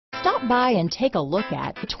Stop by and take a look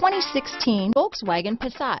at the 2016 Volkswagen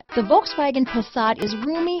Passat. The Volkswagen Passat is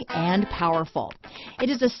roomy and powerful. It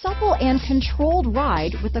is a supple and controlled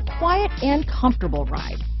ride with a quiet and comfortable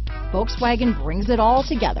ride. Volkswagen brings it all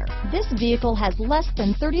together. This vehicle has less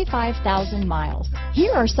than 35,000 miles.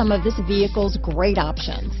 Here are some of this vehicle's great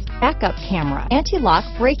options: backup camera, anti-lock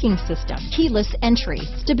braking system, keyless entry,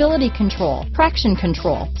 stability control, traction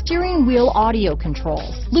control, steering wheel audio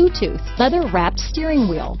controls, Bluetooth, leather-wrapped steering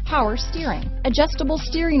wheel, power steering, adjustable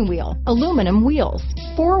steering wheel, aluminum wheels,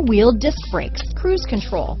 four-wheel disc brakes, cruise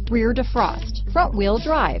control, rear defrost, front-wheel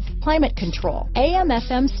drive, climate control,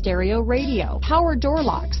 AM/FM stereo radio, power door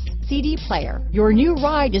locks, CD player. Your new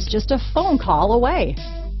ride is just a phone call away.